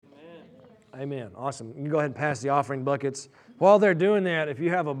Amen. Awesome. You can go ahead and pass the offering buckets. While they're doing that, if you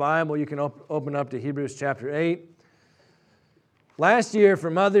have a Bible, you can open up to Hebrews chapter 8. Last year for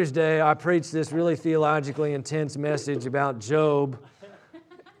Mother's Day, I preached this really theologically intense message about Job,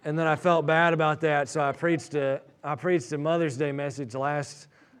 and then I felt bad about that, so I preached a Mother's Day message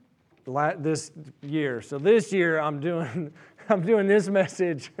this year. So this year I'm doing this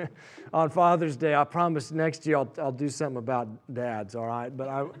message on Father's Day. I promise next year I'll do something about dads, all right? But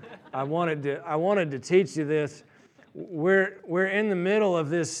I wanted to teach you this. We're in the middle of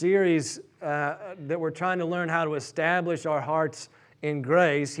this series that we're trying to learn how to establish our hearts in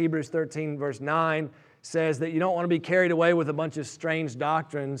grace. Hebrews 13 verse 9 says that you don't want to be carried away with a bunch of strange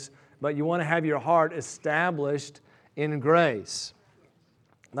doctrines, but you want to have your heart established in grace.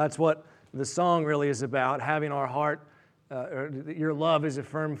 That's what the song really is about, having our heart, your love is a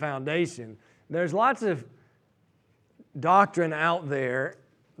firm foundation. There's lots of doctrine out there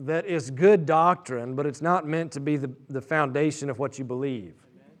that is good doctrine, but it's not meant to be the foundation of what you believe.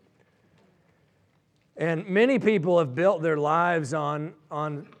 And many people have built their lives on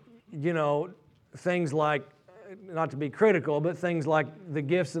things like, not to be critical, but things like the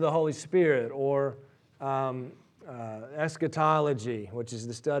gifts of the Holy Spirit or eschatology, which is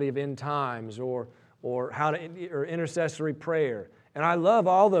the study of end times, or intercessory prayer. And I love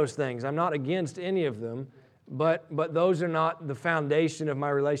all those things. I'm not against any of them, but those are not the foundation of my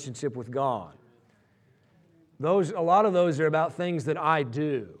relationship with God. A lot of those are about things that I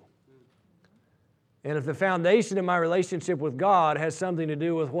do. And if the foundation of my relationship with God has something to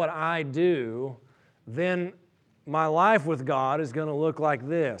do with what I do, then my life with God is going to look like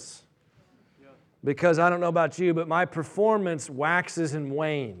this. Because I don't know about you, but my performance waxes and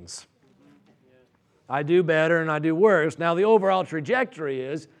wanes. I do better and I do worse. Now, the overall trajectory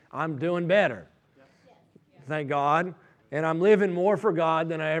is I'm doing better. Thank God. And I'm living more for God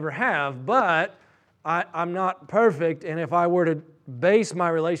than I ever have. But I'm not perfect. And if I were to base my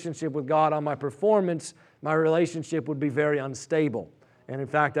relationship with God on my performance, my relationship would be very unstable. And in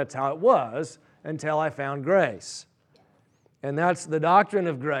fact, that's how it was until I found grace. And that's the doctrine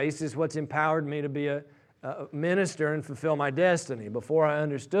of grace is what's empowered me to be a minister and fulfill my destiny. Before I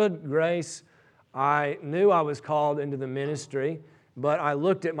understood grace, I knew I was called into the ministry, but I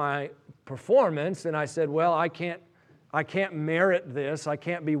looked at my performance and I said, well, I can't merit this. I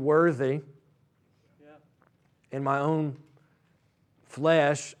can't be worthy in my own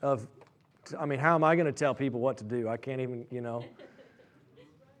flesh how am I going to tell people what to do? I can't even,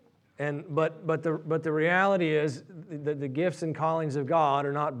 But the reality is that the gifts and callings of God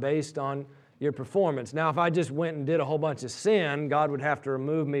are not based on your performance. Now, if I just went and did a whole bunch of sin, God would have to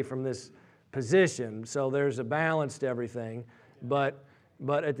remove me from this position. So there's a balance to everything. But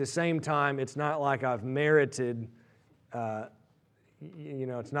at the same time, it's not like I've merited.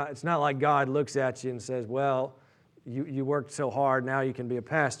 It's not like God looks at you and says, "Well, you worked so hard, now you can be a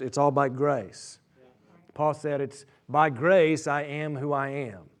pastor." It's all by grace. Paul said, "It's by grace I am who I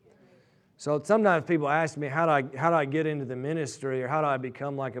am." So sometimes people ask me, how do I get into the ministry, or how do I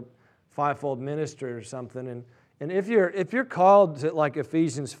become like a fivefold minister or something? And if you're called to, like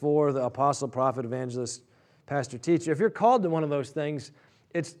Ephesians 4, the apostle, prophet, evangelist, pastor, teacher, if you're called to one of those things,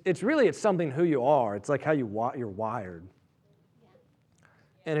 it's something who you are. It's like how you're wired,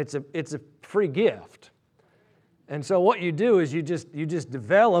 and it's a free gift. And so what you do is you just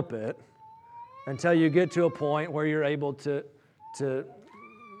develop it until you get to a point where you're able to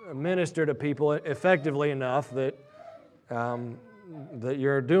minister to people effectively enough that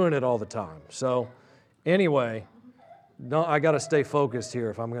you're doing it all the time. So anyway, I got to stay focused here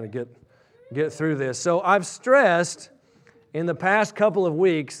if I'm going to get through this. So I've stressed in the past couple of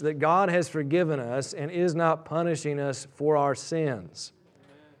weeks that God has forgiven us and is not punishing us for our sins.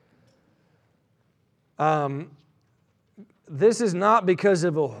 This is not because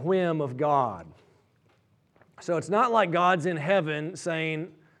of a whim of God. So it's not like God's in heaven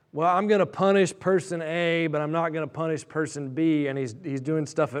saying, well, I'm going to punish person A, but I'm not going to punish person B, and he's doing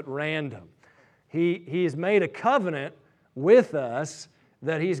stuff at random. He's made a covenant with us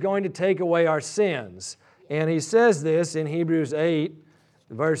that He's going to take away our sins. And He says this in Hebrews 8,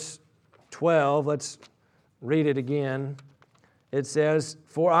 verse 12. Let's read it again. It says,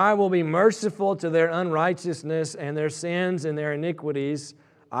 "For I will be merciful to their unrighteousness, and their sins and their iniquities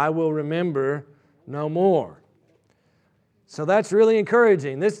I will remember no more." So that's really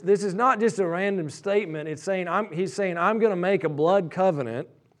encouraging. This is not just a random statement. He's saying, I'm going to make a blood covenant.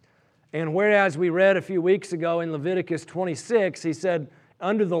 And whereas we read a few weeks ago in Leviticus 26, He said,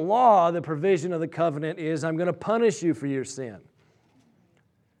 under the law, the provision of the covenant is, I'm going to punish you for your sin.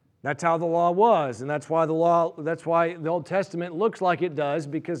 That's how the law was, and that's why the Old Testament looks like it does,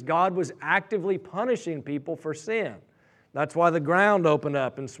 because God was actively punishing people for sin. That's why the ground opened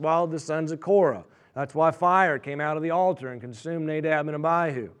up and swallowed the sons of Korah. That's why fire came out of the altar and consumed Nadab and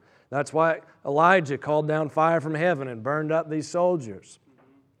Abihu. That's why Elijah called down fire from heaven and burned up these soldiers.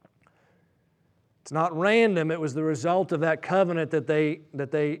 It's not random. It was the result of that covenant that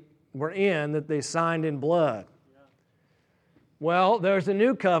they were in, that they signed in blood. Well, there's a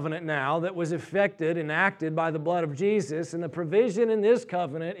new covenant now that was effected, enacted by the blood of Jesus, and the provision in this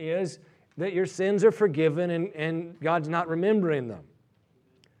covenant is that your sins are forgiven and God's not remembering them.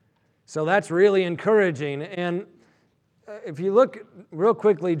 So that's really encouraging. And if you look real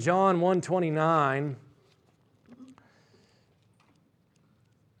quickly, John 1:29,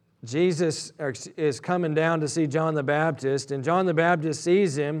 Jesus is coming down to see John the Baptist, and John the Baptist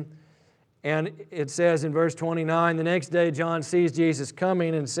sees him, and it says in verse 29, the next day John sees Jesus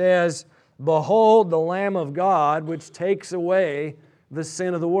coming and says, "Behold the Lamb of God, which takes away the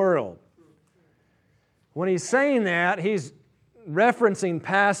sin of the world." When he's saying that, he's referencing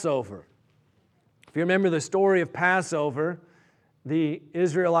Passover. If you remember the story of Passover, the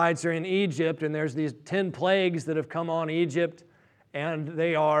Israelites are in Egypt, and there's these 10 plagues that have come on Egypt, and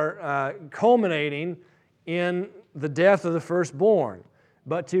they are culminating in the death of the firstborn.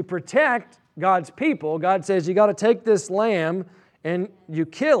 But to protect God's people, God says you got to take this lamb and you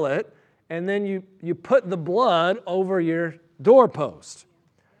kill it, and then you put the blood over your doorpost.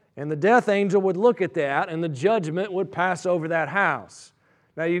 And the death angel would look at that, and the judgment would pass over that house.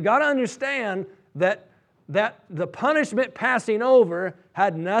 Now you've got to understand that the punishment passing over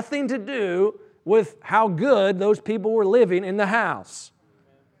had nothing to do with how good those people were living in the house.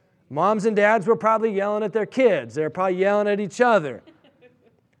 Moms and dads were probably yelling at their kids. They were probably yelling at each other.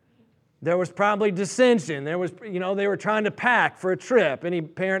 There was probably dissension. They were trying to pack for a trip. Any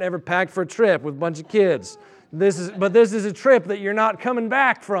parent ever packed for a trip with a bunch of kids? This is a trip that you're not coming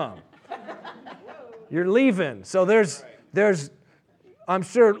back from. You're leaving. So there's I'm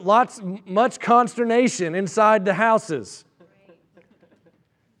sure much consternation inside the houses.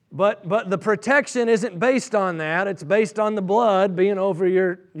 But the protection isn't based on that. It's based on the blood being over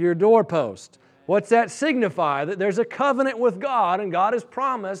your doorpost. What's that signify? That there's a covenant with God, and God has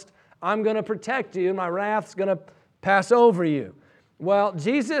promised, I'm going to protect you, and my wrath's going to pass over you. Well,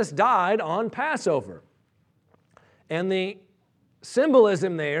 Jesus died on Passover. And the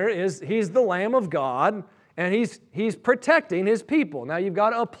symbolism there is He's the Lamb of God, and He's protecting His people. Now you've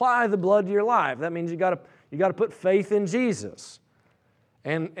got to apply the blood to your life. That means you got to put faith in Jesus.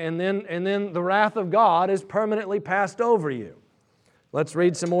 And then the wrath of God is permanently passed over you. Let's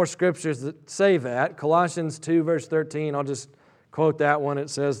read some more scriptures that say that. Colossians 2, verse 13, I'll just quote that one. It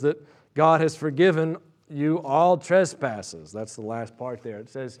says that God has forgiven you all trespasses. That's the last part there. It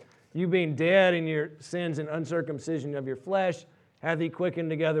says, you being dead in your sins and uncircumcision of your flesh, hath He quickened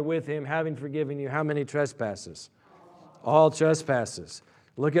together with Him, having forgiven you how many trespasses? All trespasses.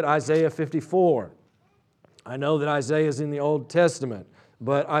 Look at Isaiah 54. I know that Isaiah is in the Old Testament,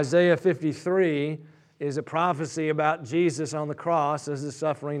 but Isaiah 53 is a prophecy about Jesus on the cross as the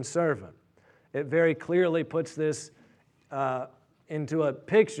suffering servant. It very clearly puts this into a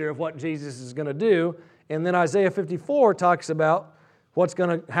picture of what Jesus is going to do. And then Isaiah 54 talks about what's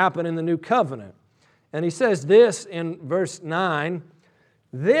going to happen in the new covenant. And he says this in verse 9,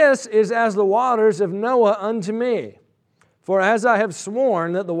 "This is as the waters of Noah unto me. For as I have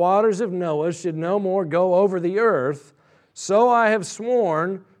sworn that the waters of Noah should no more go over the earth, so I have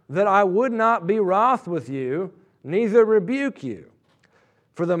sworn that I would not be wroth with you, neither rebuke you.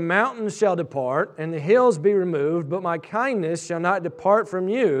 For the mountains shall depart, and the hills be removed, but my kindness shall not depart from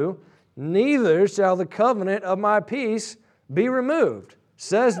you, neither shall the covenant of my peace be removed,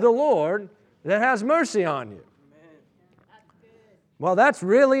 says the Lord that has mercy on you." Well, that's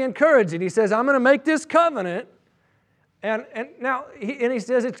really encouraging. He says, I'm going to make this covenant, and now he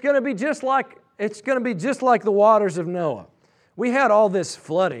says it's going to be just like the waters of Noah. We had all this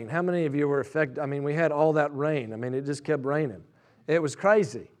flooding. How many of you were affected? We had all that rain. It just kept raining. It was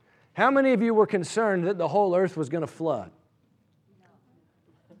crazy. How many of you were concerned that the whole earth was going to flood?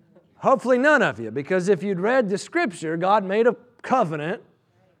 Hopefully none of you, because if you'd read the Scripture, God made a covenant,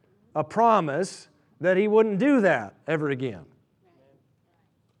 a promise, that He wouldn't do that ever again.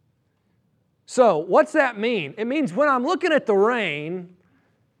 So, what's that mean? It means when I'm looking at the rain,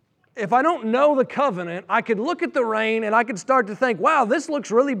 if I don't know the covenant, I could look at the rain and I could start to think, wow, this looks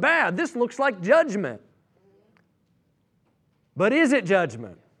really bad. This looks like judgment. But is it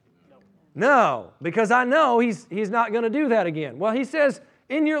judgment? No, because I know He's not going to do that again. Well, He says,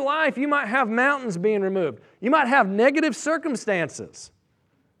 in your life, you might have mountains being removed. You might have negative circumstances.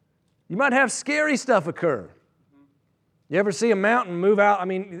 You might have scary stuff occur. You ever see a mountain move out? I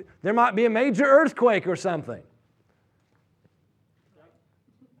mean, there might be a major earthquake or something.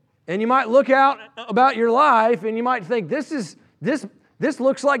 And you might look out about your life and you might think, this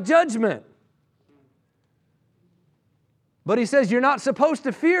looks like judgment. But he says you're not supposed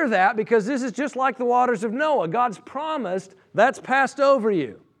to fear that because this is just like the waters of Noah. God's promised that's passed over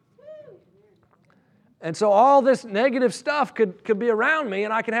you. And so all this negative stuff could be around me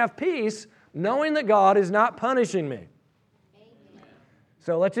and I can have peace knowing that God is not punishing me. Amen.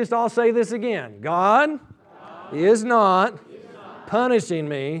 So let's just all say this again. God is not punishing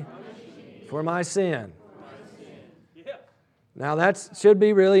me for my sin. Now that should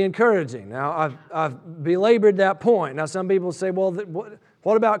be really encouraging. Now I've belabored that point. Now some people say, well,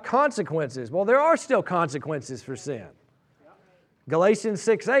 what about consequences? Well, there are still consequences for sin. Galatians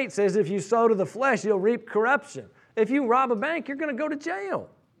 6:8 says if you sow to the flesh, you'll reap corruption. If you rob a bank, you're going to go to jail.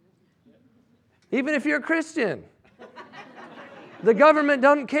 Even if you're a Christian. The government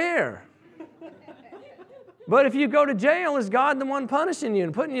doesn't care. But if you go to jail, is God the one punishing you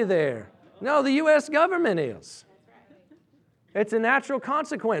and putting you there? No, the U.S. government is. It's a natural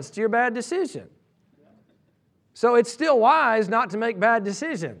consequence to your bad decision. So it's still wise not to make bad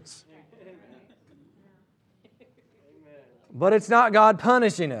decisions. But it's not God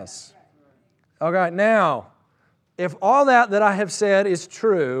punishing us. All right, now, if all that I have said is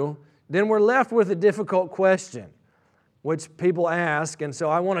true, then we're left with a difficult question, which people ask, and so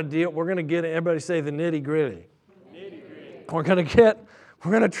I want to we're going to get, everybody say the nitty-gritty. We're going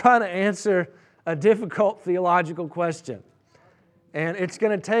to try to answer a difficult theological question. And it's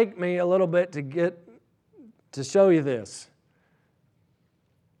going to take me a little bit to show you this.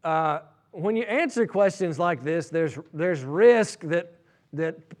 When you answer questions like this, there's risk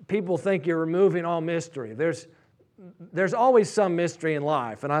that people think you're removing all mystery. There's always some mystery in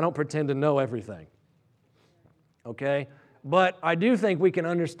life, and I don't pretend to know everything. Okay? But I do think we can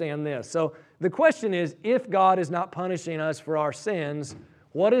understand this. So the question is, if God is not punishing us for our sins,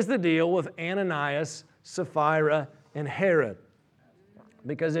 what is the deal with Ananias, Sapphira, and Herod?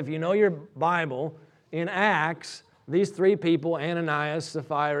 Because if you know your Bible, in Acts, these three people, Ananias,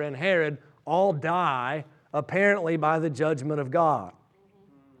 Sapphira, and Herod, all die apparently by the judgment of God.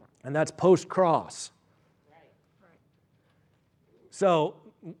 And that's post-cross. So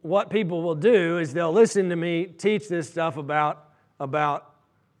what people will do is they'll listen to me teach this stuff about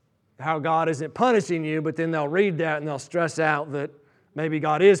how God isn't punishing you, but then they'll read that and they'll stress out that maybe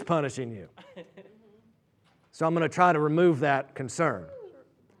God is punishing you. So I'm going to try to remove that concern.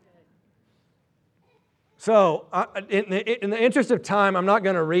 So, in the interest of time, I'm not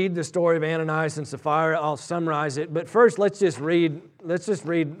going to read the story of Ananias and Sapphira. I'll summarize it. But first, let's just read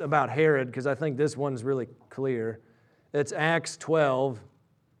about Herod, because I think this one's really clear. It's Acts 12,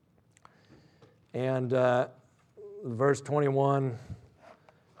 and verse 21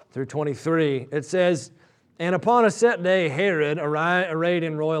 through 23. It says, "And upon a set day, Herod, arrayed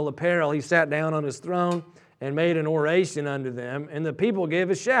in royal apparel, he sat down on his throne and made an oration unto them. And the people gave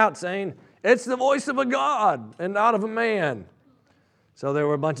a shout, saying, 'It's the voice of a God and not of a man.'" So there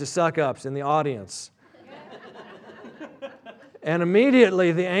were a bunch of suck-ups in the audience. "And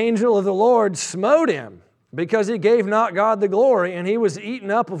immediately the angel of the Lord smote him, because he gave not God the glory, and he was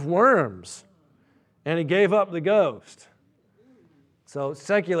eaten up of worms. And he gave up the ghost." So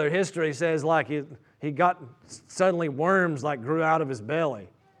secular history says like he got suddenly worms like grew out of his belly.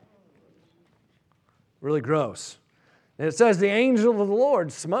 Really gross. And it says the angel of the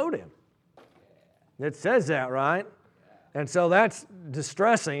Lord smote him. It says that, right? And so that's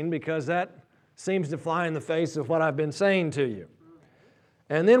distressing because that seems to fly in the face of what I've been saying to you.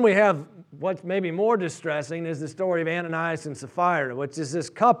 And then we have what's maybe more distressing is the story of Ananias and Sapphira, which is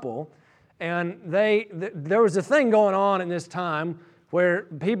this couple. And there was a thing going on in this time where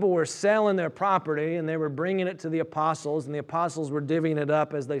people were selling their property and they were bringing it to the apostles, and the apostles were divvying it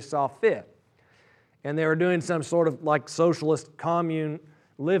up as they saw fit. And they were doing some sort of like socialist commune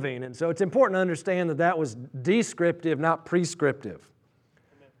living. And so it's important to understand that that was descriptive, not prescriptive.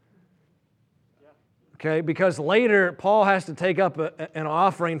 Okay, because later Paul has to take up an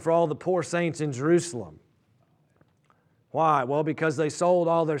offering for all the poor saints in Jerusalem. Why? Well, because they sold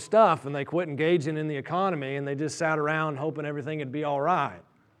all their stuff and they quit engaging in the economy and they just sat around hoping everything would be all right.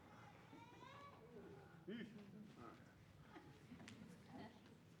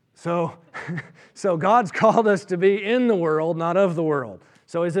 So God's called us to be in the world, not of the world.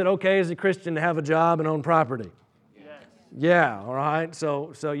 So is it okay as a Christian to have a job and own property? Yes. Yeah, all right.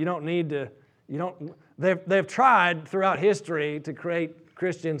 So you don't need to, they've tried throughout history to create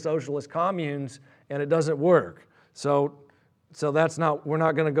Christian socialist communes and it doesn't work. So we're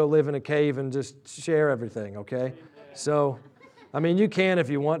not going to go live in a cave and just share everything, okay? So, I mean, you can if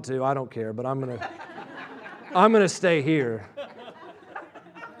you want to. I don't care, but I'm going to stay here.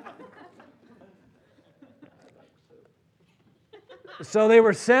 So they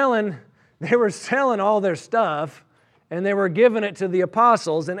were selling all their stuff, and they were giving it to the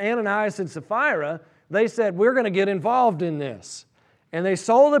apostles. And Ananias and Sapphira, they said, we're going to get involved in this. And they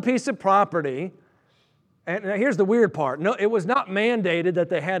sold a piece of property. And now here's the weird part. No, it was not mandated that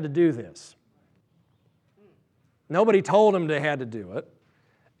they had to do this. Nobody told them they had to do it.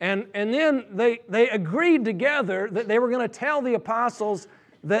 And then they agreed together that they were going to tell the apostles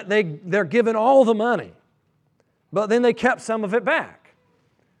that they're giving all the money. But then they kept some of it back.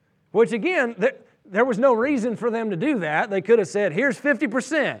 Which again, there was no reason for them to do that. They could have said, here's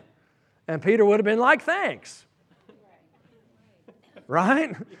 50%. And Peter would have been like, thanks.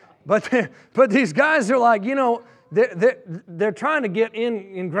 Right? But these guys are like, they're trying to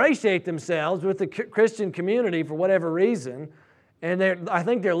ingratiate themselves with the Christian community for whatever reason. And I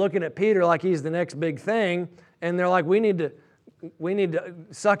think they're looking at Peter like he's the next big thing. And they're like, we need to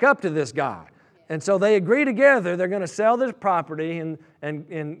suck up to this guy. And so they agree together, they're going to sell this property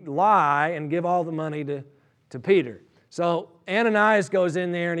and lie and give all the money to Peter. So Ananias goes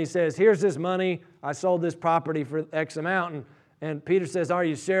in there and he says, here's this money, I sold this property for X amount. And Peter says, are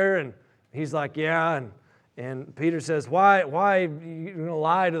you sure? And he's like, yeah. And Peter says, why are you going to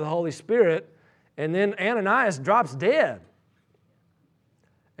lie to the Holy Spirit? And then Ananias drops dead.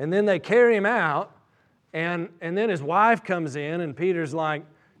 And then they carry him out, and then his wife comes in, and Peter's like,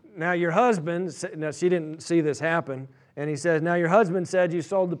 now your husband, now she didn't see this happen, and he says, now your husband said you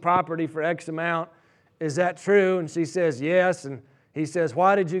sold the property for X amount. Is that true? And she says, yes. And he says,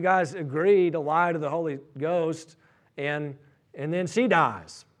 why did you guys agree to lie to the Holy Ghost? And then she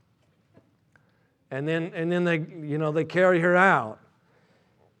dies. And then they carry her out.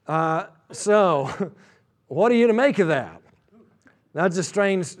 So what are you to make of that? That's a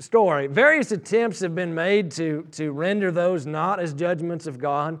strange story. Various attempts have been made to render those not as judgments of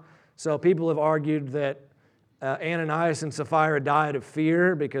God. So people have argued that Ananias and Sapphira died of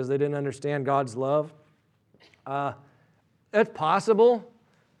fear because they didn't understand God's love. That's possible,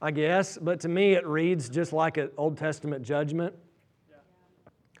 I guess, but to me it reads just like an Old Testament judgment.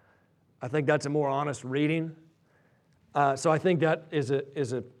 I think that's a more honest reading. So I think that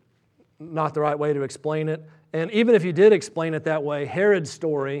is not the right way to explain it. And even if you did explain it that way, Herod's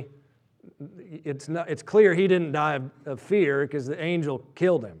story, it's clear he didn't die of fear because the angel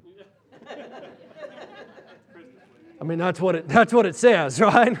killed him. I mean, that's what it says,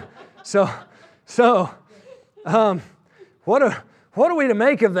 right? So what are we to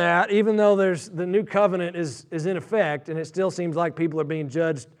make of that? Even though the new covenant is in effect, and it still seems like people are being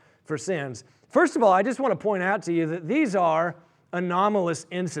judged for sins. First of all, I just want to point out to you that these are anomalous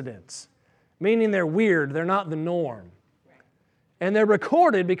incidents. Meaning they're weird, they're not the norm. And they're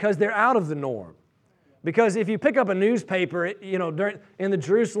recorded because they're out of the norm. Because if you pick up a newspaper, in the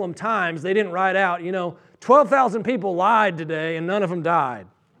Jerusalem Times, they didn't write out, 12,000 people lied today and none of them died.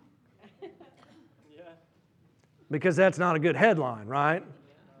 Because that's not a good headline, right?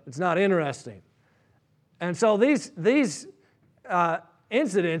 It's not interesting. And so these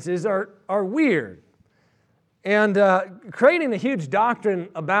incidences are weird. And creating a huge doctrine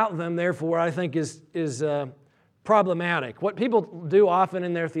about them, therefore, I think is problematic. What people do often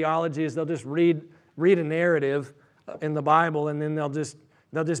in their theology is they'll just read a narrative in the Bible, and then they'll just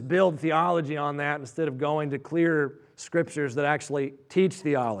build theology on that instead of going to clear scriptures that actually teach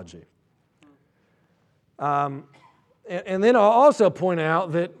theology. And then I'll also point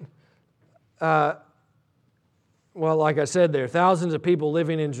out that well, like I said there, thousands of people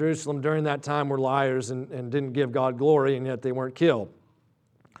living in Jerusalem during that time were liars and didn't give God glory, and yet they weren't killed.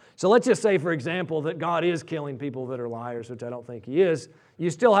 So let's just say, for example, that God is killing people that are liars, which I don't think He is. You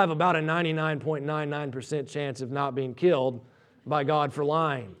still have about a 99.99% chance of not being killed by God for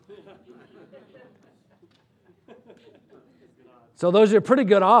lying. So those are pretty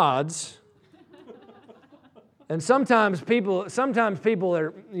good odds. And sometimes people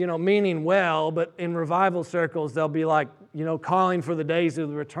are, meaning well, but in revival circles, they'll be like, calling for the days of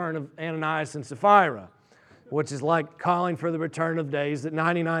the return of Ananias and Sapphira, which is like calling for the return of days that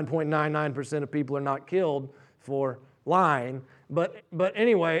 99.99% of people are not killed for lying. But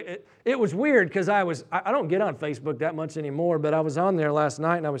anyway, it was weird because I don't get on Facebook that much anymore, but I was on there last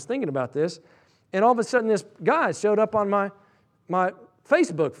night and I was thinking about this, and all of a sudden this guy showed up on my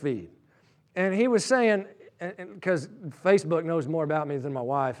Facebook feed, and he was saying, because Facebook knows more about me than my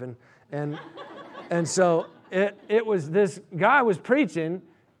wife, and so it was this guy was preaching,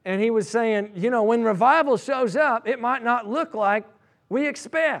 And he was saying, when revival shows up, it might not look like we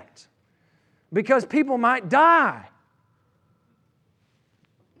expect because people might die.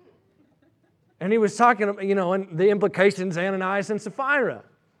 And he was talking, and the implications, Ananias and Sapphira.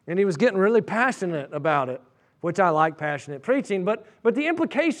 And he was getting really passionate about it, which I like passionate preaching. But the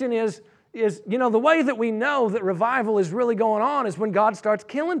implication is, the way that we know that revival is really going on is when God starts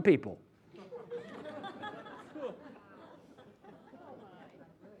killing people.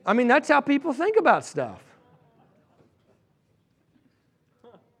 I mean, that's how people think about stuff.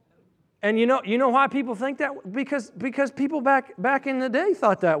 And you know why people think that? Because people back in the day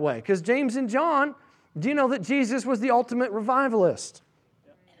thought that way. Because James and John, do you know that Jesus was the ultimate revivalist?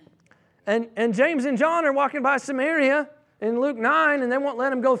 And James and John are walking by Samaria in Luke 9, and they won't let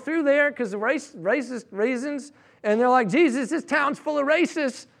them go through there because of racist reasons. And they're like, Jesus, this town's full of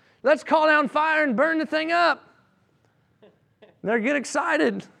racists. Let's call down fire and burn the thing up. They get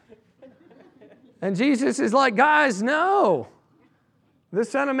excited. And Jesus is like, guys, no. The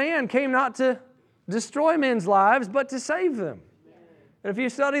Son of Man came not to destroy men's lives, but to save them. And if you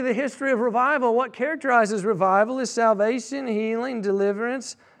study the history of revival, what characterizes revival is salvation, healing,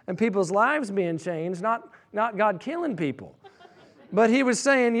 deliverance, and people's lives being changed, not God killing people. But he was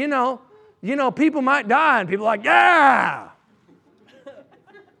saying, people might die, and people are like, yeah!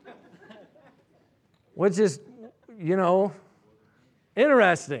 Which is,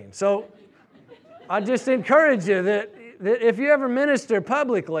 interesting. So I just encourage you that if you ever minister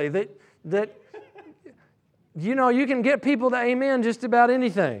publicly, that you can get people to amen just about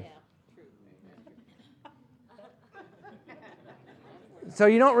anything. So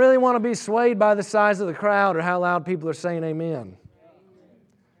you don't really want to be swayed by the size of the crowd or how loud people are saying amen.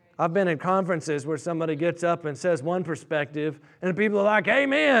 I've been in conferences where somebody gets up and says one perspective, and people are like,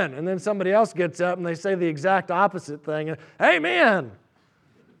 amen. And then somebody else gets up and they say the exact opposite thing, and, amen.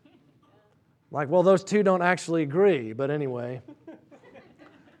 Like, well, those two don't actually agree, but anyway.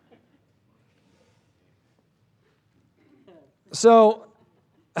 So,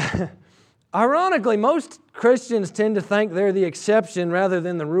 ironically, most Christians tend to think they're the exception rather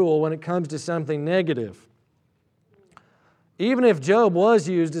than the rule when it comes to something negative. Even if Job was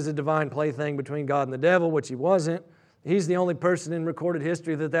used as a divine plaything between God and the devil, which he wasn't, he's the only person in recorded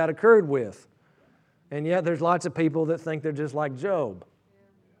history that occurred with. And yet there's lots of people that think they're just like Job.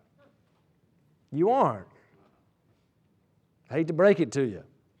 You aren't. I hate to break it to you.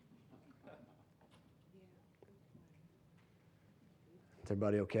 Is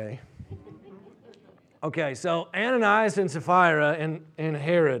everybody okay? Okay, so Ananias and Sapphira and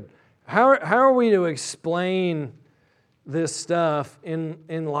Herod. How are we to explain this stuff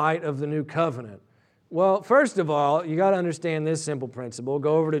in light of the new covenant? Well, first of all, you got to understand this simple principle.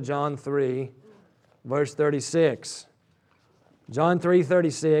 Go over to John 3, verse 36. John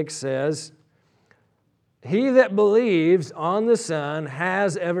 3:36 says, "He that believes on the Son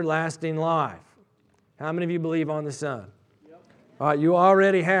has everlasting life." How many of you believe on the Son? Yep. All right, you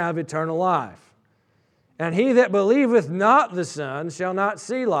already have eternal life. "And he that believeth not the Son shall not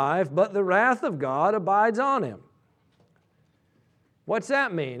see life, but the wrath of God abides on him." What's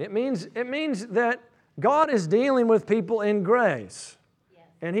that mean? It means that God is dealing with people in grace. Yes.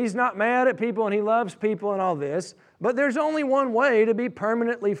 And He's not mad at people, and He loves people and all this. But there's only one way to be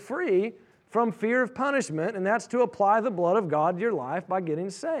permanently free from fear of punishment, and that's to apply the blood of God to your life by getting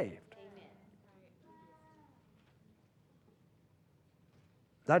saved. Amen.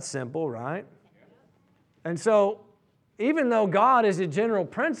 That's simple, right? And so, even though God is a general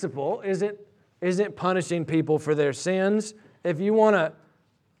principle isn't punishing people for their sins, if you want to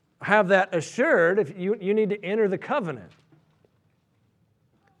have that assured, if you need to enter the covenant.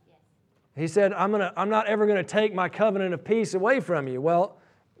 He said, I'm not ever going to take my covenant of peace away from you. Well,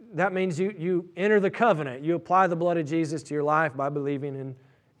 that means you enter the covenant. You apply the blood of Jesus to your life by believing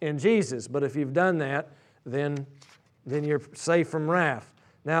in Jesus. But if you've done that, then you're safe from wrath.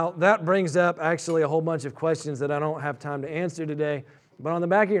 Now, that brings up actually a whole bunch of questions that I don't have time to answer today. But on the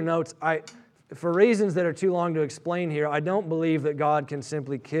back of your notes, for reasons that are too long to explain here, I don't believe that God can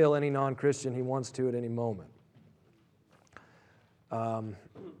simply kill any non-Christian He wants to at any moment.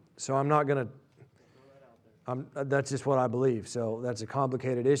 So I'm not going to, that's just what I believe. So that's a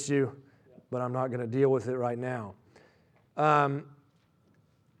complicated issue, but I'm not going to deal with it right now.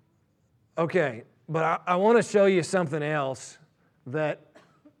 Okay, but I want to show you something else that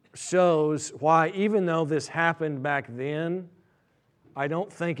shows why, even though this happened back then, I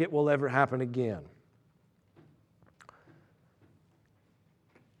don't think it will ever happen again.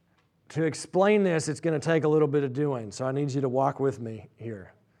 To explain this, it's going to take a little bit of doing, so I need you to walk with me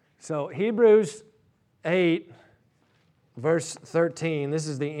here. So Hebrews 8, verse 13. This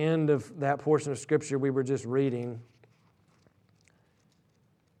is the end of that portion of Scripture we were just reading.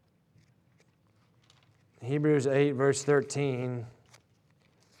 Hebrews 8, verse 13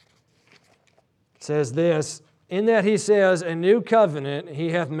 says this, in that he says, a new covenant he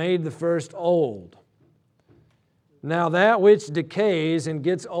hath made the first old. Now that which decays and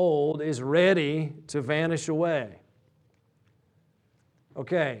gets old is ready to vanish away.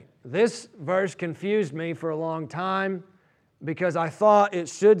 Okay, this verse confused me for a long time because I thought it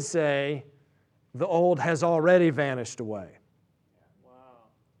should say the old has already vanished away.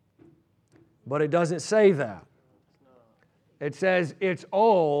 But it doesn't say that. It says it's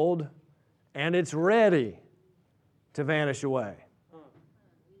old and it's ready to vanish away.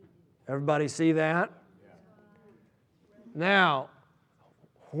 Everybody see that? Now,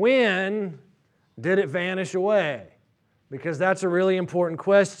 when did it vanish away? Because that's a really important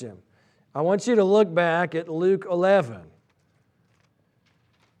question. I want you to look back at Luke 11.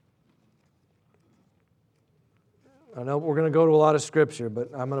 I know we're going to go to a lot of Scripture, but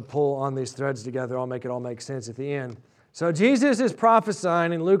I'm going to pull on these threads together. I'll make it all make sense at the end. So Jesus is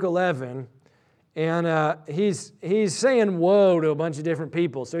prophesying in Luke 11, and he's saying woe to a bunch of different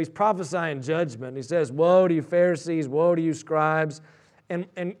people. So he's prophesying judgment. He says, woe to you Pharisees, woe to you scribes. And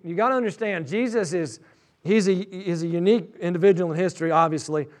you got to understand, Jesus he's a unique individual in history,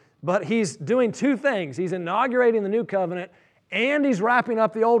 obviously, but he's doing two things. He's inaugurating the new covenant, and he's wrapping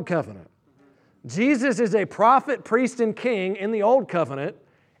up the old covenant. Jesus is a prophet, priest, and king in the old covenant,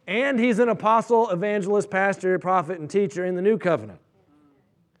 and he's an apostle, evangelist, pastor, prophet, and teacher in the new covenant.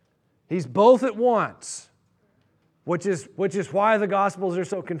 He's both at once, which is why the Gospels are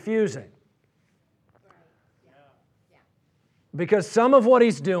so confusing. Because some of what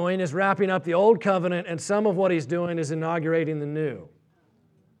he's doing is wrapping up the old covenant, and some of what he's doing is inaugurating the new.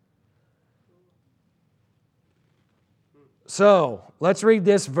 So, let's read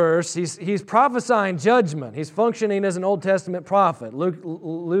this verse. He's prophesying judgment. He's functioning as an Old Testament prophet.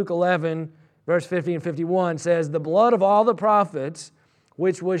 Luke 11, verse 50 and 51 says, the blood of all the prophets,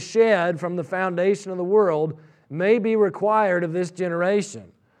 which was shed from the foundation of the world, may be required of this generation.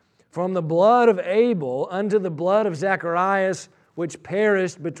 From the blood of Abel unto the blood of Zacharias, which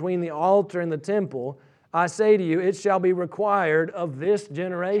perished between the altar and the temple, I say to you, it shall be required of this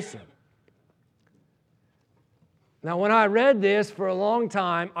generation. Now, when I read this for a long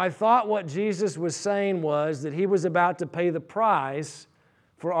time, I thought what Jesus was saying was that he was about to pay the price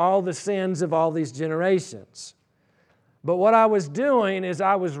for all the sins of all these generations. But what I was doing is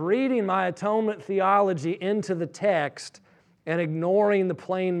I was reading my atonement theology into the text and ignoring the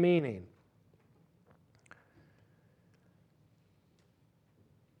plain meaning.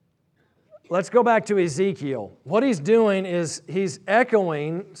 Let's go back to Ezekiel. What he's doing is he's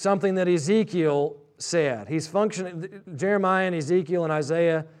echoing something that Ezekiel said. He's functioning, Jeremiah and Ezekiel and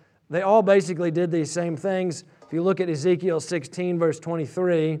Isaiah, they all basically did these same things. If you look at Ezekiel 16, verse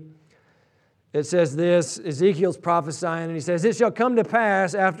 23, it says this, Ezekiel's prophesying, and he says, it shall come to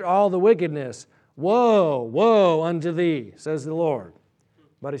pass after all the wickedness. Woe, woe unto thee, says the Lord.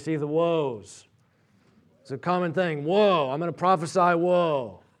 But you see the woes. It's a common thing. Woe, I'm going to prophesy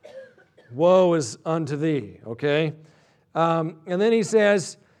woe. Woe is unto thee, okay? And then he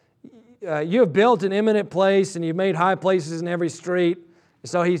says, you have built an eminent place, and you've made high places in every street.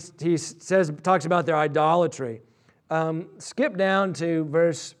 So he talks about their idolatry. Skip down to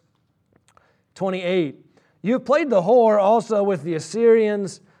verse 28. You have played the whore also with the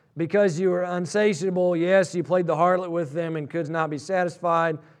Assyrians, because you were unsatiable. Yes, you played the harlot with them and could not be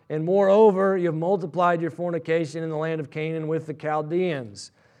satisfied. And moreover, you have multiplied your fornication in the land of Canaan with the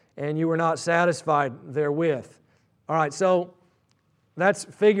Chaldeans, and you were not satisfied therewith. All right, so that's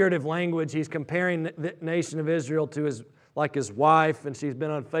figurative language. He's comparing the nation of Israel to his wife, and she's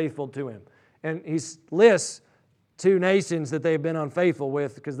been unfaithful to him. And he lists two nations that they've been unfaithful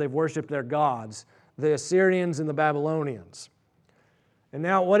with because they've worshipped their gods, the Assyrians and the Babylonians. And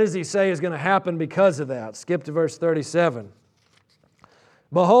now what does he say is going to happen because of that? Skip to verse 37.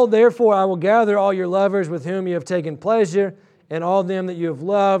 Behold, therefore, I will gather all your lovers with whom you have taken pleasure, and all them that you have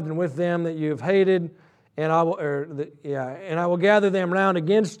loved, and with them that you have hated, and I will gather them round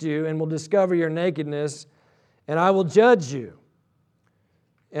against you, and will discover your nakedness, and I will judge you.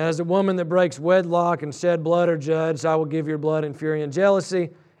 And as a woman that breaks wedlock and shed blood are judged, I will give your blood in fury and jealousy,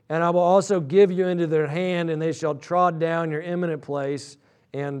 and I will also give you into their hand, and they shall trod down your eminent place,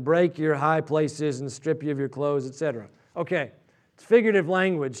 and break your high places, and strip you of your clothes, etc. Okay, it's figurative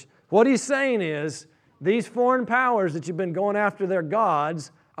language. What he's saying is, these foreign powers that you've been going after their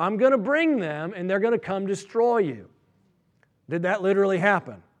gods, I'm going to bring them, and they're going to come destroy you. Did that literally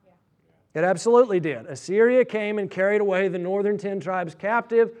happen? It absolutely did. Assyria came and carried away the northern 10 tribes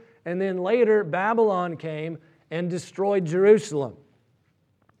captive, and then later Babylon came and destroyed Jerusalem.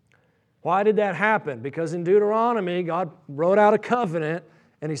 Why did that happen? Because in Deuteronomy, God wrote out a covenant,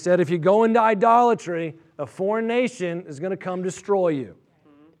 and He said, if you go into idolatry, a foreign nation is going to come destroy you.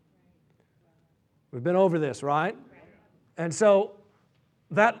 We've been over this, right? And so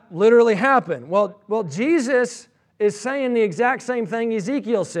that literally happened. Well, Jesus is saying the exact same thing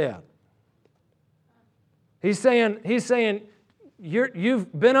Ezekiel said. He's saying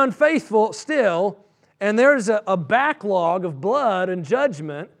you've been unfaithful still, and there's a backlog of blood and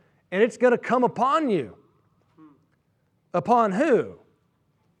judgment, and it's going to come upon you. Upon who?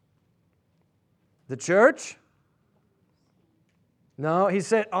 The church? No, He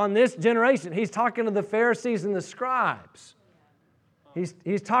said on this generation. He's talking to the Pharisees and the scribes.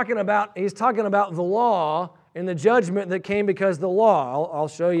 He's talking about the law and the judgment that came because of the law. I'll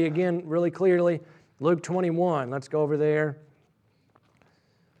show you again really clearly. Luke 21. Let's go over there.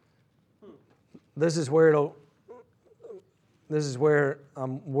 This is where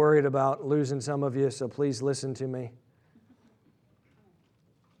I'm worried about losing some of you, so please listen to me.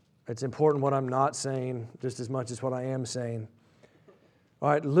 It's important what I'm not saying just as much as what I am saying. All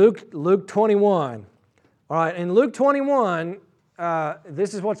right, Luke 21. All right, in Luke 21,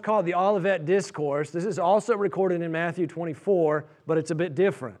 this is what's called the Olivet Discourse. This is also recorded in Matthew 24, but it's a bit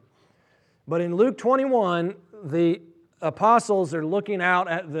different. But in Luke 21, the apostles are looking out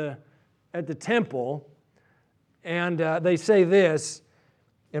at the temple, and they say this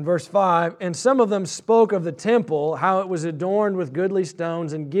in verse 5, and some of them spoke of the temple, how it was adorned with goodly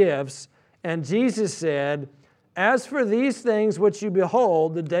stones and gifts. And Jesus said, as for these things which you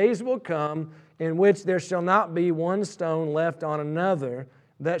behold, the days will come in which there shall not be one stone left on another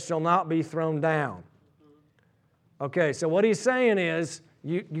that shall not be thrown down. Okay, so what he's saying is,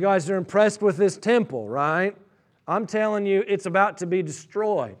 you guys are impressed with this temple, right? I'm telling you, it's about to be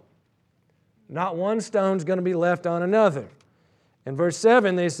destroyed. Not one stone's going to be left on another. In verse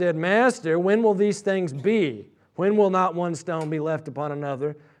 7, they said, Master, when will these things be? When will not one stone be left upon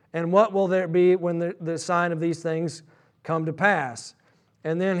another? And what will there be when the sign of these things come to pass?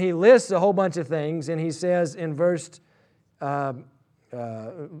 And then he lists a whole bunch of things, and he says in let's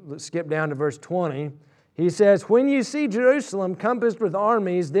skip down to verse 20. He says, when you see Jerusalem compassed with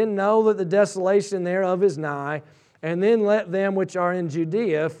armies, then know that the desolation thereof is nigh, and then let them which are in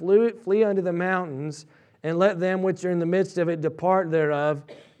Judea flee unto the mountains, and let them which are in the midst of it depart thereof,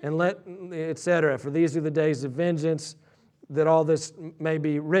 and let, etc. For these are the days of vengeance, that all this may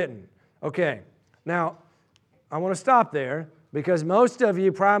be written. Okay, now I want to stop there, because most of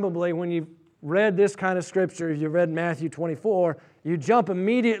you probably, when you've read this kind of scripture, you read Matthew 24, you jump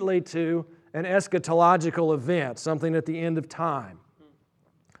immediately to an eschatological event, something at the end of time.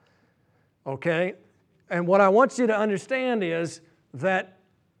 Okay? And what I want you to understand is that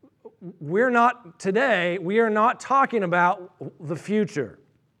we are not talking about the future.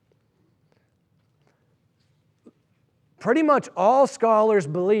 Pretty much all scholars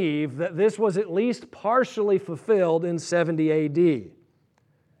believe that this was at least partially fulfilled in 70 AD,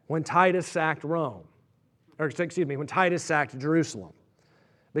 when Titus sacked Rome. When Titus sacked Jerusalem.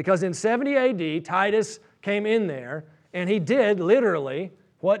 Because in 70 AD, Titus came in there, and he did literally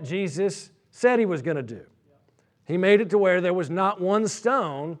what Jesus said he was going to do. He made it to where there was not one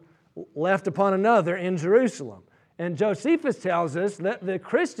stone left upon another in Jerusalem. And Josephus tells us that the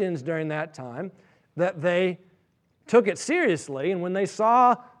Christians during that time, that they took it seriously, and when they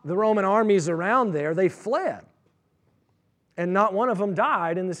saw the Roman armies around there, they fled. And not one of them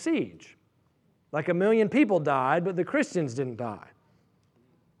died in the siege. Like 1 million people died, but the Christians didn't die.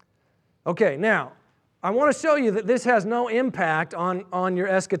 Okay, now, I want to show you that this has no impact on your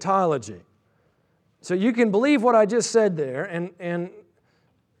eschatology. So you can believe what I just said there, and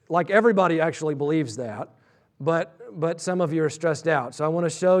like everybody actually believes that, but some of you are stressed out. So I want to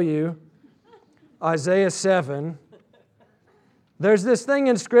show you Isaiah 7. There's this thing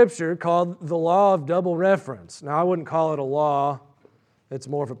in Scripture called the law of double reference. Now, I wouldn't call it a law. It's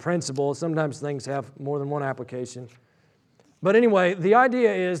more of a principle. Sometimes things have more than one application. But anyway, the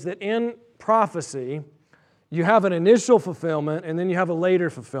idea is that in prophecy, you have an initial fulfillment and then you have a later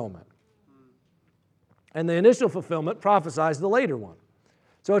fulfillment. And the initial fulfillment prophesies the later one.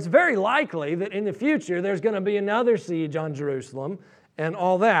 So it's very likely that in the future there's going to be another siege on Jerusalem and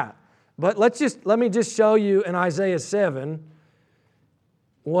all that. But let me just show you in Isaiah 7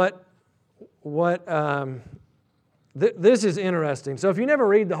 this is interesting. So if you never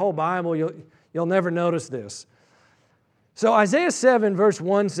read the whole Bible, you'll never notice this. So Isaiah 7 verse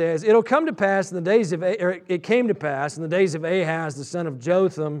 1 says, it came to pass in the days of Ahaz, the son of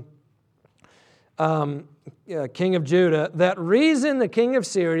Jotham, king of Judah, that Rezin, the king of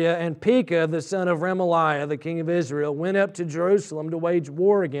Syria, and Pekah, the son of Remaliah, the king of Israel, went up to Jerusalem to wage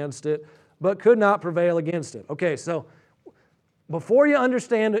war against it, but could not prevail against it. Okay, so before you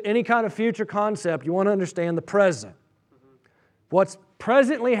understand any kind of future concept, you want to understand the present. What's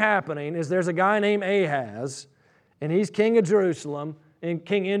presently happening is there's a guy named Ahaz, and he's king of Jerusalem, and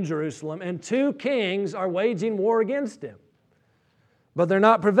king in Jerusalem, and two kings are waging war against him. But they're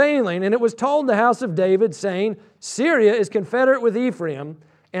not prevailing. And it was told the house of David, saying, Syria is confederate with Ephraim,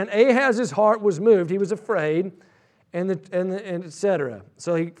 and Ahaz's heart was moved. He was afraid, and etc.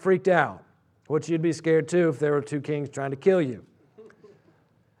 So he freaked out, which you'd be scared too if there were two kings trying to kill you.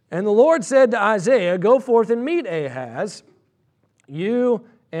 And the Lord said to Isaiah, go forth and meet Ahaz, you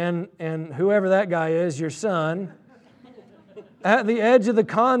and whoever that guy is, your son, at the edge of the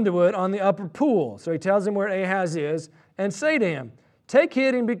conduit on the upper pool. So he tells him where Ahaz is, and say to him, take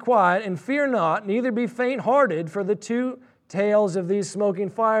heed and be quiet, and fear not, neither be faint-hearted for the two tails of these smoking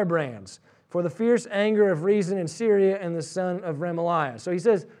firebrands, for the fierce anger of Rezin in Syria and the son of Remaliah. So he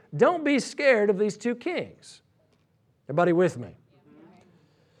says, don't be scared of these two kings. Everybody with me?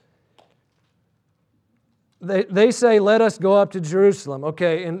 They say, let us go up to Jerusalem.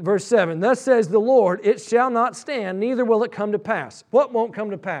 Okay, in verse 7, thus says the Lord, it shall not stand, neither will it come to pass. What won't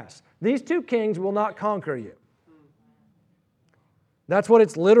come to pass? These two kings will not conquer you. That's what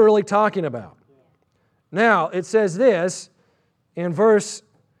it's literally talking about. Now, it says this in verse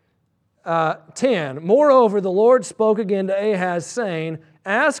 10, moreover, the Lord spoke again to Ahaz, saying,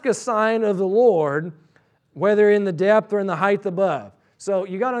 ask a sign of the Lord, whether in the depth or in the height above. So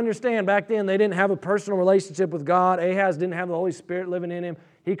you got to understand, back then they didn't have a personal relationship with God. Ahaz didn't have the Holy Spirit living in him.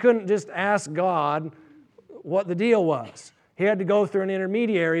 He couldn't just ask God what the deal was. He had to go through an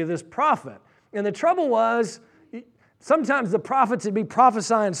intermediary of this prophet. And the trouble was, sometimes the prophets would be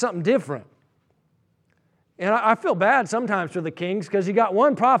prophesying something different. And I feel bad sometimes for the kings because you got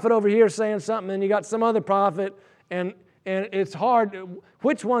one prophet over here saying something and you got some other prophet, and it's hard.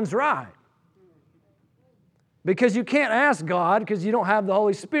 Which one's right? Because you can't ask God because you don't have the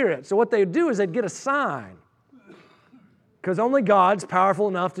Holy Spirit. So what they do is they'd get a sign. Because only God's powerful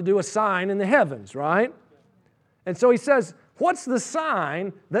enough to do a sign in the heavens, right? And so he says, what's the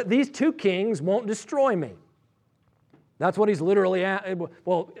sign that these two kings won't destroy me? That's what he's literally,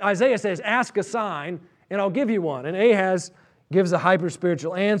 Isaiah says, ask a sign and I'll give you one. And Ahaz gives a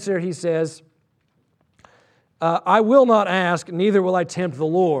hyper-spiritual answer. He says, I will not ask, neither will I tempt the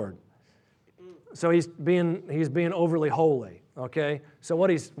Lord. So he's being overly holy, okay? So what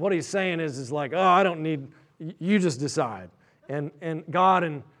he's saying is like, oh, I don't need, you just decide. And God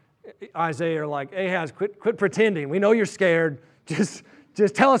and Isaiah are like, Ahaz, quit pretending. We know you're scared. Just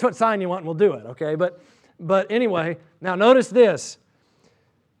tell us what sign you want and we'll do it, okay? But anyway, now notice this.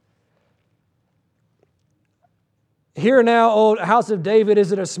 Hear now, O house of David,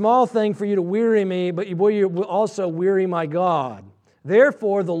 is it a small thing for you to weary me, but you will also weary my God?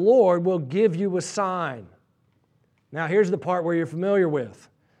 Therefore, the Lord will give you a sign. Now, here's the part where you're familiar with.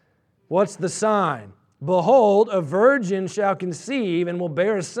 What's the sign? Behold, a virgin shall conceive and will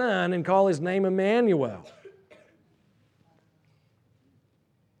bear a son and call his name Emmanuel.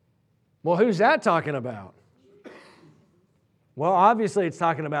 Well, who's that talking about? Well, obviously it's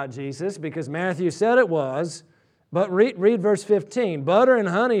talking about Jesus because Matthew said it was. But read verse 15. Butter and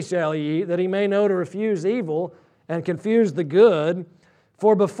honey shall he eat, that he may know to refuse evil and confuse the good.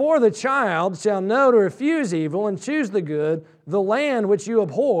 For before the child shall know to refuse evil and choose the good, the land which you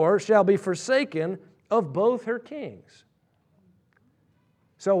abhor shall be forsaken of both her kings.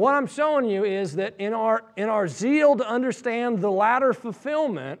 So what I'm showing you is that in our zeal to understand the latter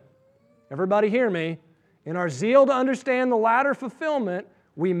fulfillment, everybody hear me, in our zeal to understand the latter fulfillment,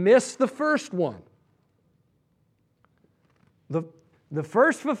 we miss the first one. The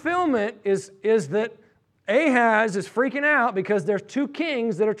first fulfillment is that Ahaz is freaking out because there's two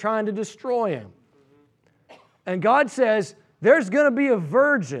kings that are trying to destroy him. And God says, there's going to be a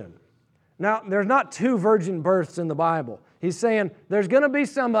virgin. Now, there's not two virgin births in the Bible. He's saying there's going to be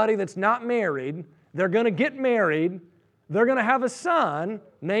somebody that's not married. They're going to get married. They're going to have a son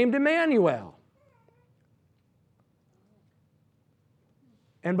named Emmanuel.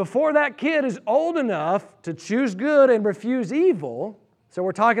 And before that kid is old enough to choose good and refuse evil, so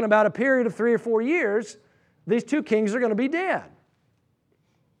we're talking about a period of 3 or 4 years, these two kings are going to be dead.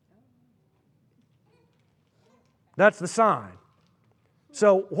 That's the sign.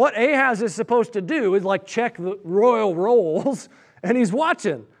 So what Ahaz is supposed to do is like check the royal rolls, and he's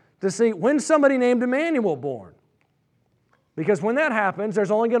watching to see when's somebody named Emmanuel born. Because when that happens, there's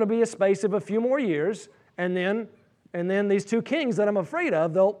only going to be a space of a few more years, and then these two kings that I'm afraid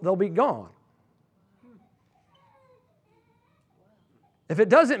of, they'll be gone. If it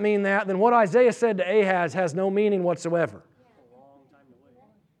doesn't mean that, then what Isaiah said to Ahaz has no meaning whatsoever.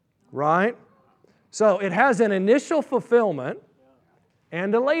 Right? So it has an initial fulfillment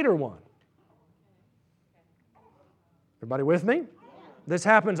and a later one. Everybody with me? This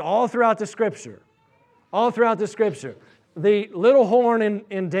happens all throughout the Scripture. All throughout the Scripture. The little horn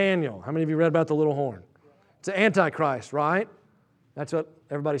in Daniel. How many of you read about the little horn? It's an Antichrist, right? That's what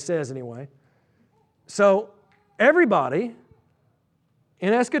everybody says anyway. So everybody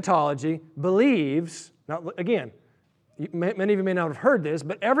in eschatology believes, now again, many of you may not have heard this,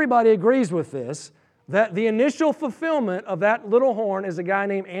 but everybody agrees with this, that the initial fulfillment of that little horn is a guy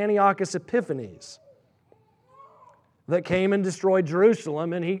named Antiochus Epiphanes that came and destroyed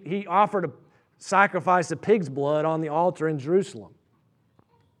Jerusalem, and he offered a sacrifice of pig's blood on the altar in Jerusalem.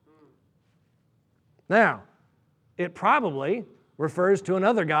 Now, it probably refers to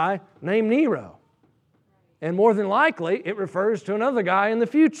another guy named Nero. And more than likely, it refers to another guy in the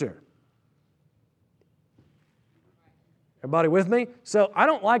future. Everybody with me? So I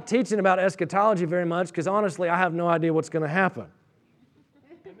don't like teaching about eschatology very much because honestly, I have no idea what's going to happen.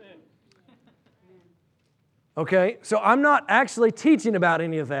 Okay, so I'm not actually teaching about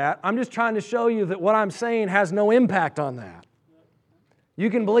any of that. I'm just trying to show you that what I'm saying has no impact on that. You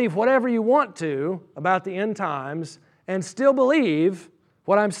can believe whatever you want to about the end times and still believe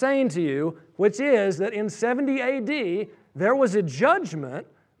what I'm saying to you, which is that in 70 AD, there was a judgment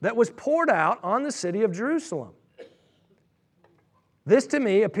that was poured out on the city of Jerusalem. This to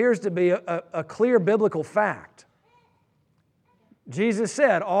me appears to be a clear biblical fact. Jesus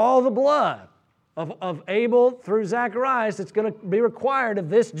said, all the blood of Abel through Zacharias, it's going to be required of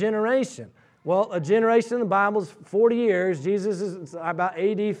this generation. Well, a generation in the Bible is 40 years. Jesus is about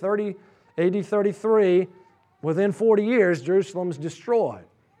AD 33. Within 40 years, Jerusalem's destroyed.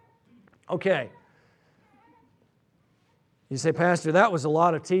 Okay. You say, Pastor, that was a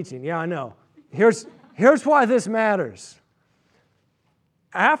lot of teaching. Yeah, I know. Here's why this matters.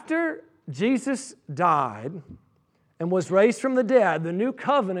 After Jesus died and was raised from the dead, the new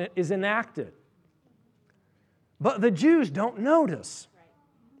covenant is enacted. But the Jews don't notice.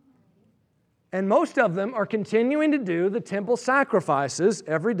 And most of them are continuing to do the temple sacrifices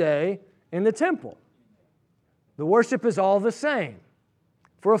every day in the temple. The worship is all the same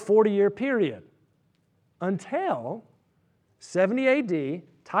for a 40-year period until 70 AD,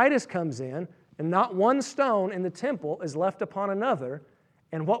 Titus comes in, and not one stone in the temple is left upon another,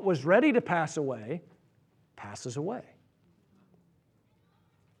 and what was ready to pass away passes away.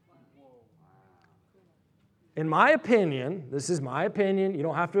 In my opinion, this is my opinion, you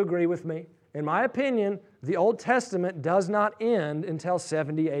don't have to agree with me. In my opinion, the Old Testament does not end until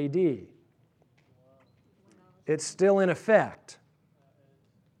 70 AD. It's still in effect.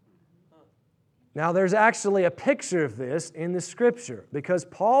 Now, there's actually a picture of this in the Scripture because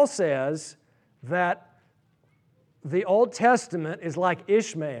Paul says that the Old Testament is like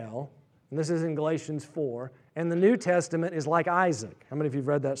Ishmael, and this is in Galatians 4, and the New Testament is like Isaac. How many of you have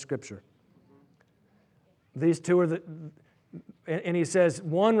read that Scripture? These two are and he says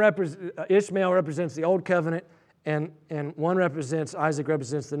Ishmael represents the Old Covenant, and one represents, Isaac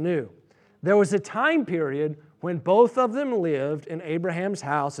represents the New. There was a time period when both of them lived in Abraham's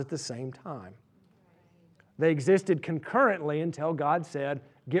house at the same time. They existed concurrently until God said,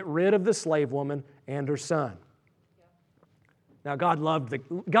 get rid of the slave woman and her son. Now, God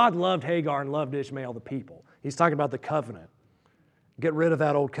loved Hagar and loved Ishmael, the people. He's talking about the covenant. Get rid of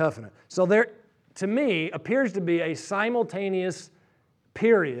that old covenant. So there, to me, appears to be a simultaneous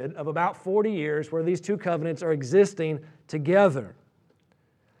period of about 40 years where these two covenants are existing together.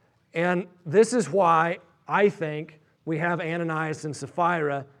 And this is why I think we have Ananias and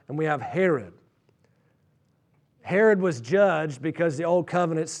Sapphira and we have Herod. Herod was judged because the old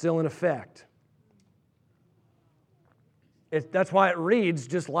covenant's still in effect. That's why it reads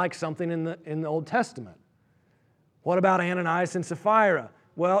just like something in the Old Testament. What about Ananias and Sapphira?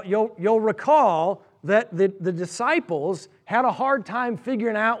 Well, you'll recall that the disciples had a hard time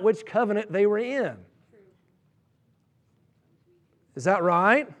figuring out which covenant they were in. Is that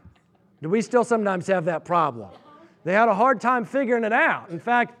right? Do we still sometimes have that problem? They had a hard time figuring it out. In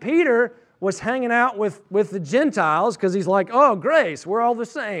fact, Peter was hanging out with the Gentiles because he's like, oh, grace, we're all the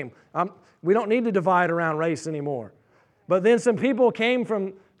same. We don't need to divide around race anymore. But then some people came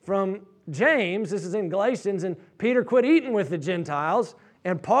from James, this is in Galatians, and Peter quit eating with the Gentiles,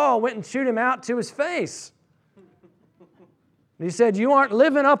 and Paul went and chewed him out to his face. And he said, you aren't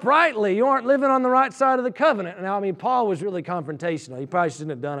living uprightly. You aren't living on the right side of the covenant. Now, Paul was really confrontational. He probably shouldn't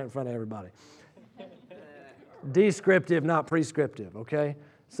have done it in front of everybody. Descriptive, not prescriptive, okay?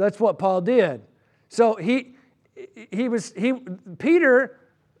 So that's what Paul did. So Peter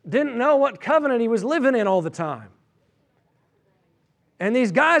didn't know what covenant he was living in all the time. And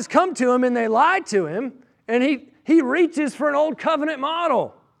these guys come to him and they lie to him, and he reaches for an old covenant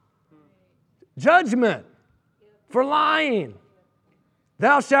model. Judgment for lying.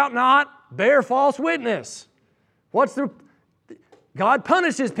 Thou shalt not bear false witness. God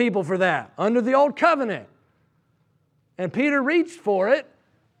punishes people for that under the old covenant. And Peter reached for it,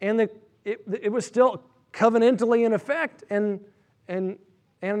 and it was still covenantally in effect, and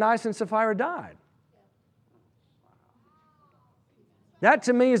Ananias and Sapphira died. That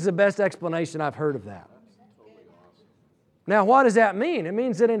to me is the best explanation I've heard of that. Now, what does that mean? It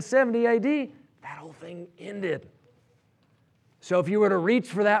means that in 70 AD, that whole thing ended. So if you were to reach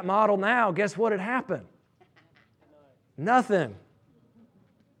for that model now, guess what had happened? Nothing.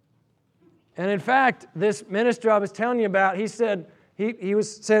 And in fact, this minister I was telling you about, he said,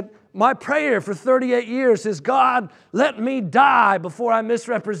 my prayer for 38 years is, God, let me die before I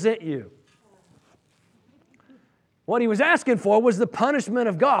misrepresent you. What he was asking for was the punishment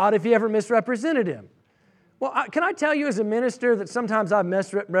of God if he ever misrepresented him. Well, can I tell you as a minister that sometimes I've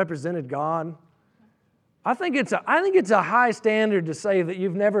misrepresented God? I think it's a high standard to say that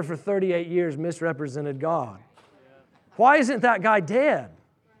you've never for 38 years misrepresented God. Why isn't that guy dead?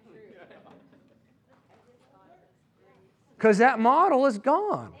 Because that model is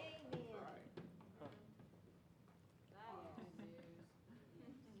gone.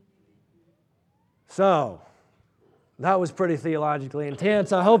 So, that was pretty theologically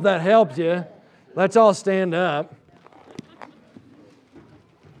intense. I hope that helped you. Let's all stand up.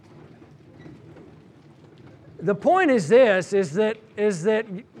 The point is this, is that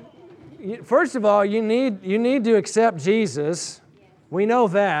first of all, you need to accept Jesus. We know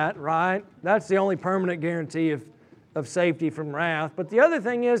that, right? That's the only permanent guarantee of safety from wrath. But the other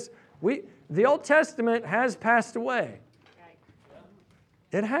thing is, the Old Testament has passed away.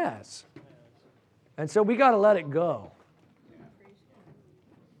 It has. And so we got to let it go.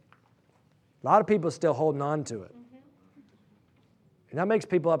 A lot of people are still holding on to it. And that makes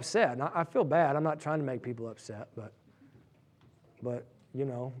people upset. And I feel bad. I'm not trying to make people upset, but you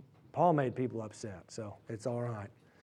know, Paul made people upset, so it's all right.